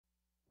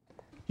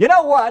You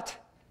know what?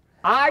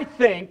 I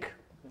think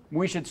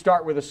we should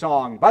start with a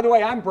song. By the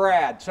way, I'm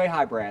Brad. Say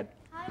hi, Brad.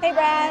 Hey,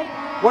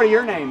 Brad. What are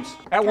your names?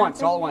 At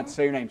once, all at once.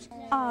 Say your names.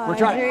 We're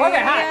trying.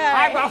 Okay,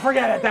 hi. I'll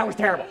forget it. That was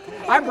terrible.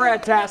 I'm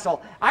Brad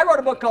Tassell. I wrote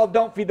a book called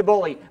Don't Feed the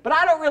Bully, but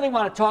I don't really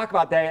want to talk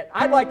about that.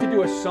 I'd like to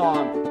do a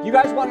song. You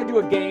guys want to do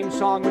a game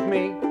song with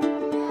me?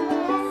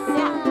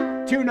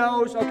 Yeah. 2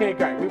 no's? Okay,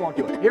 great. We won't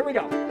do it. Here we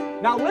go.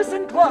 Now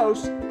listen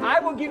close. I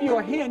will give you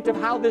a hint of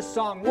how this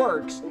song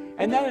works,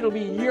 and then it'll be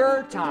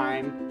your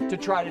time to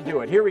try to do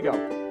it. Here we go.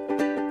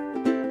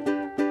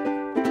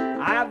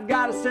 I've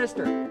got a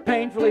sister,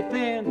 painfully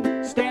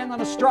thin, stand on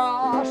a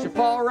straw, she'll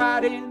fall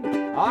right in.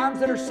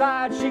 Arms at her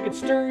side, she could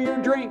stir your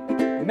drink,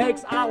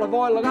 makes olive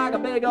oil look like a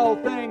big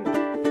old thing.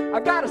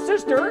 I've got a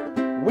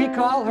sister, we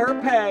call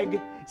her Peg.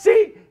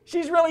 See,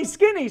 she's really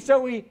skinny, so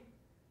we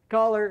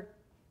call her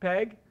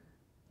Peg.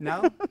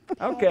 No?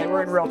 Okay,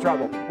 we're in real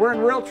trouble. We're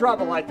in real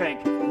trouble, I think.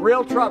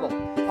 Real trouble.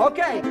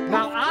 Okay,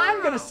 now I'm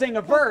going to sing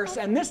a verse,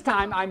 and this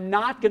time I'm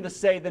not going to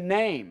say the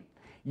name.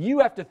 You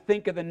have to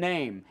think of the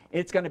name.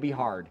 It's going to be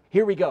hard.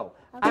 Here we go.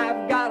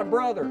 I've got a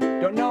brother,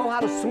 don't know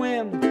how to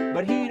swim,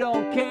 but he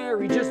don't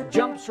care, he just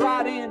jumps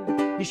right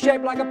in. He's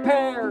shaped like a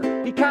pear,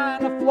 he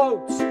kind of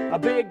floats, a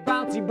big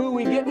bouncy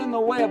buoy getting in the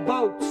way of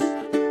boats.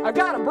 I've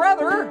got a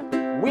brother,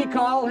 we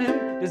call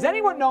him, does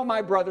anyone know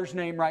my brother's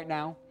name right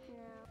now?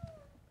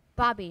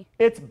 Bobby.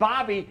 It's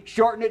Bobby.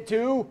 Shorten it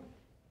to?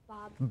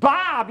 Bob.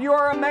 Bob, you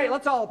are amazing.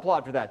 Let's all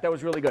applaud for that. That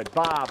was really good.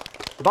 Bob.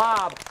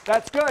 Bob.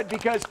 That's good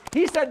because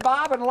he said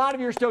Bob and a lot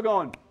of you are still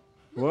going,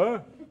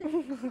 what?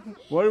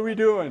 What are we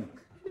doing?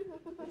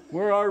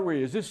 Where are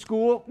we? Is this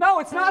school? No,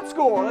 it's not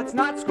school. It's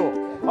not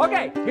school.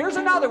 Okay, here's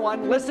another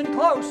one. Listen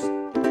close.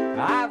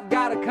 I've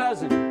got a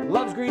cousin,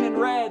 loves green and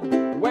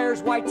red,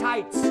 wears white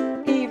tights,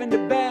 even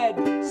to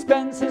bed,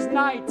 spends his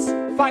nights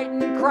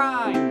fighting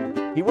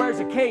crime. He wears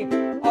a cape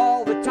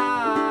all the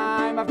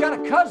time. I've got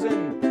a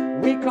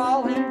cousin, we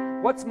call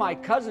him, what's my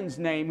cousin's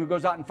name who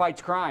goes out and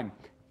fights crime?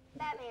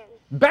 Batman.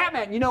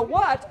 Batman. You know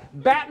what?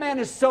 Batman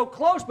is so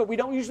close, but we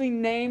don't usually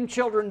name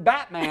children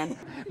Batman.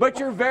 But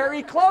you're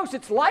very close.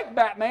 It's like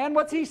Batman.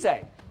 What's he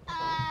say?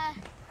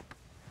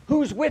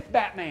 Who's with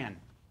Batman?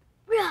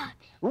 Robin.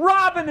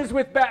 Robin is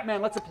with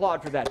Batman. Let's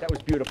applaud for that. That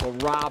was beautiful.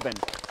 Robin.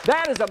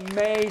 That is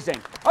amazing.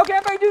 Okay,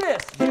 everybody do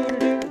this.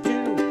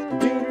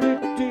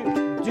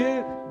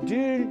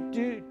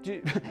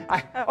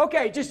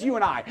 Okay, just you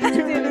and I.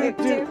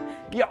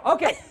 Yeah,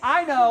 okay,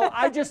 I know,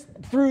 I just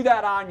threw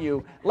that on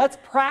you. Let's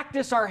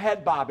practice our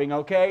head bobbing,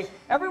 okay?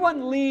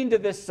 Everyone lean to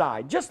this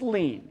side. Just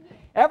lean.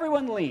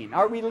 Everyone lean.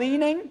 Are we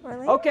leaning?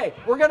 Okay,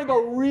 we're going to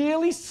go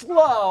really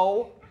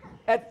slow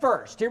at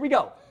first. Here we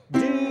go.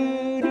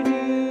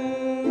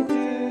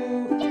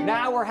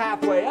 Now we're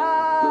halfway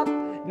up.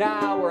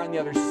 Now we're on the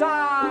other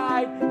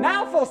side.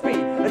 Now full speed.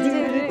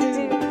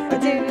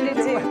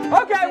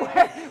 Okay,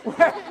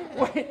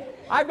 wait.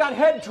 I've got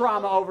head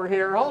trauma over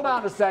here. Hold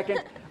on a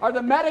second. Are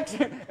the medics,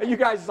 you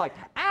guys like,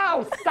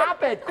 ow,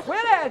 stop it,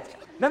 quit it.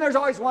 Then there's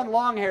always one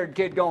long-haired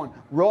kid going,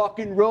 rock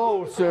and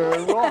roll,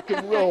 sir, rock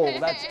and roll.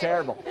 That's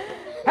terrible.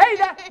 Hey,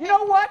 you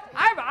know what?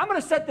 I'm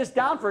going to set this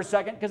down for a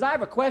second because I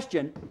have a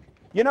question.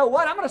 You know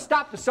what? I'm going to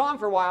stop the song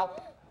for a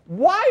while.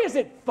 Why is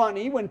it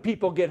funny when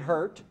people get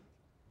hurt?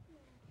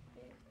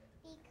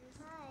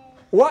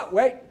 What?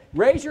 Wait,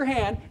 raise your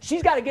hand.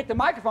 She's got to get the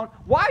microphone.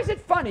 Why is it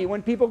funny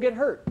when people get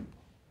hurt?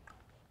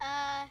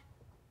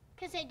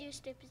 Because they do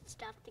stupid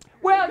stuff.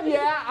 Well,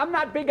 yeah, I'm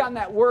not big on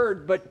that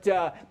word, but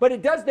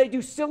it does. They do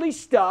silly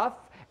stuff,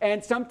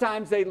 and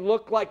sometimes they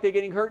look like they're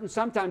getting hurt, and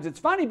sometimes it's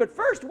funny. But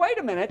first, wait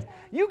a minute.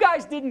 You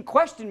guys didn't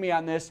question me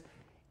on this.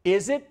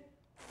 Is it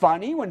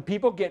funny when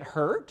people get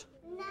hurt?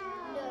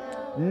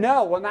 No.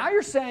 No. Well, now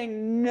you're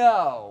saying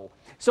no.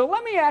 So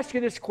let me ask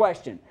you this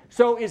question.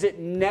 So is it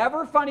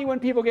never funny when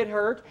people get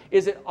hurt?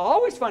 Is it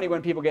always funny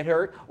when people get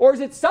hurt? Or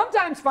is it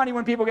sometimes funny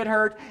when people get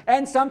hurt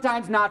and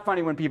sometimes not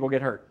funny when people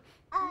get hurt?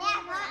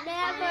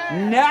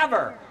 Never.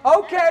 Never.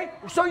 Okay,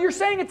 so you're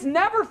saying it's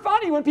never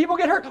funny when people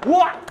get hurt.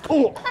 What?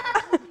 Ooh.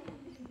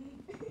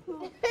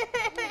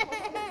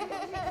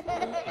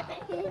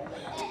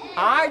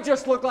 I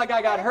just looked like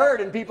I got hurt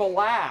and people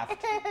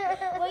laughed.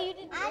 Well, you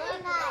didn't.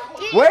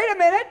 Wait a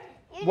minute.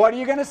 What are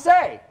you going to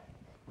say?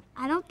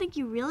 I don't think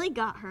you really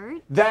got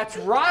hurt. That's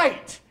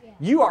right.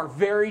 You are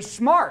very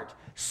smart.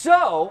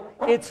 So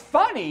it's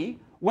funny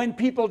when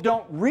people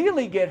don't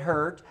really get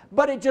hurt,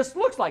 but it just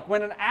looks like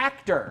when an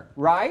actor,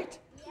 right?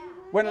 Yeah.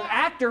 When an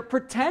actor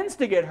pretends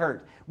to get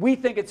hurt. We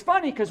think it's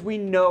funny because we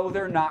know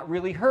they're not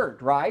really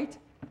hurt, right?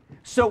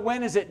 So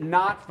when is it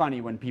not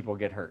funny when people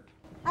get hurt?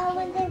 Oh,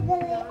 when they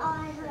really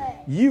are hurt.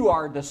 You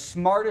are the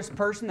smartest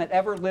person that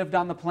ever lived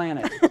on the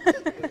planet.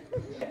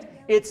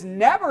 It's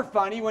never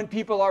funny when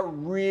people are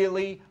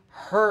really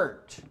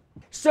hurt.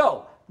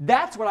 So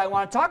that's what I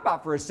want to talk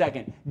about for a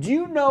second. Do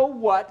you know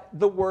what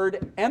the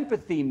word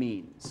empathy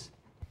means?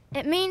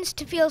 It means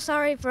to feel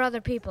sorry for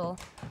other people.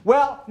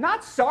 Well,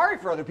 not sorry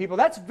for other people.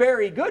 That's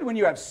very good when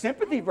you have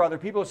sympathy for other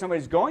people if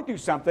somebody's going through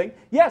something.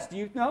 Yes, do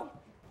you know?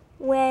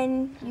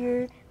 When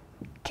you're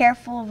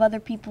careful of other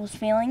people's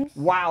feelings.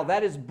 Wow,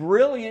 that is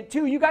brilliant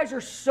too. You guys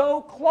are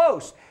so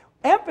close.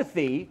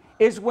 Empathy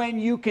is when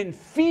you can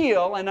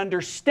feel and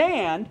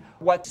understand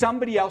what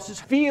somebody else is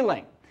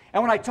feeling.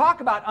 And when I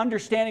talk about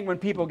understanding when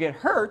people get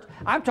hurt,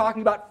 I'm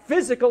talking about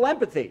physical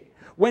empathy.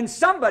 When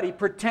somebody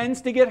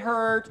pretends to get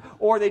hurt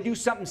or they do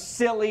something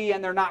silly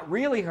and they're not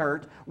really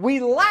hurt, we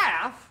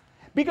laugh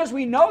because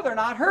we know they're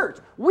not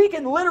hurt. We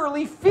can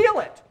literally feel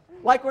it.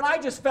 Like when I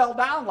just fell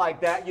down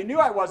like that, you knew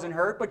I wasn't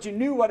hurt, but you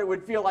knew what it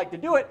would feel like to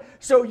do it,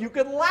 so you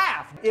could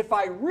laugh. If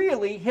I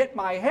really hit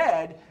my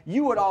head,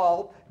 you would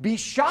all be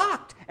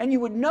shocked, and you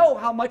would know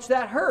how much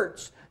that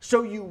hurts,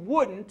 so you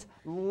wouldn't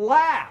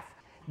laugh.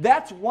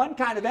 That's one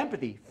kind of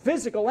empathy,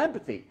 physical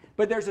empathy.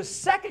 But there's a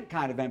second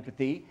kind of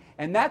empathy,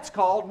 and that's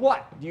called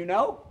what? Do you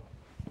know?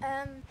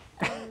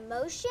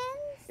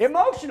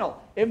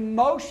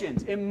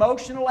 Emotions?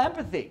 Emotional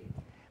empathy.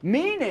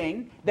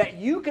 Meaning that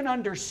you can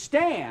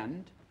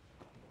understand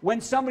when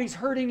somebody's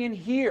hurting in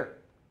here,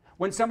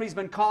 when somebody's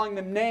been calling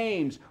them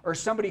names, or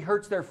somebody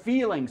hurts their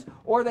feelings,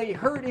 or they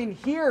hurt in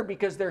here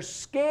because they're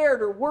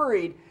scared or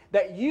worried,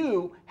 that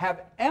you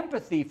have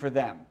empathy for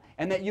them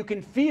and that you can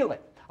feel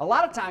it. A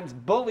lot of times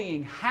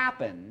bullying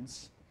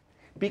happens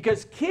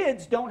because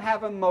kids don't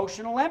have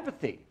emotional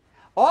empathy.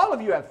 All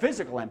of you have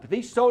physical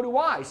empathy, so do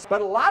I.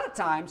 But a lot of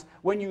times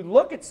when you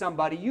look at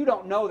somebody, you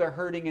don't know they're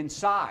hurting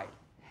inside.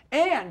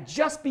 And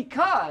just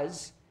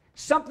because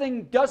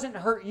something doesn't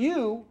hurt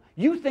you,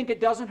 you think it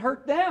doesn't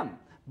hurt them.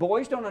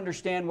 Boys don't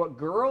understand what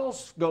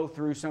girls go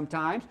through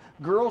sometimes.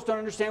 Girls don't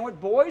understand what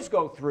boys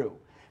go through.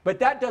 But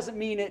that doesn't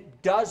mean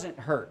it doesn't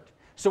hurt.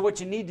 So what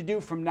you need to do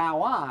from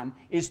now on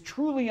is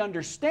truly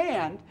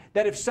understand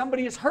that if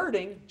somebody is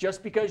hurting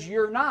just because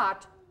you're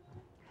not,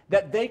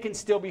 that they can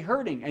still be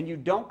hurting, and you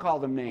don't call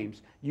them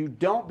names. You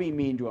don't be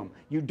mean to them.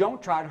 You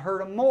don't try to hurt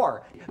them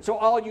more. So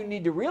all you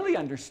need to really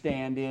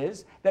understand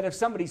is that if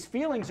somebody's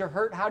feelings are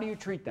hurt, how do you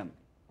treat them?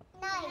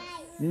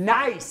 Nice.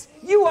 Nice.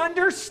 You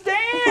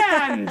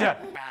understand.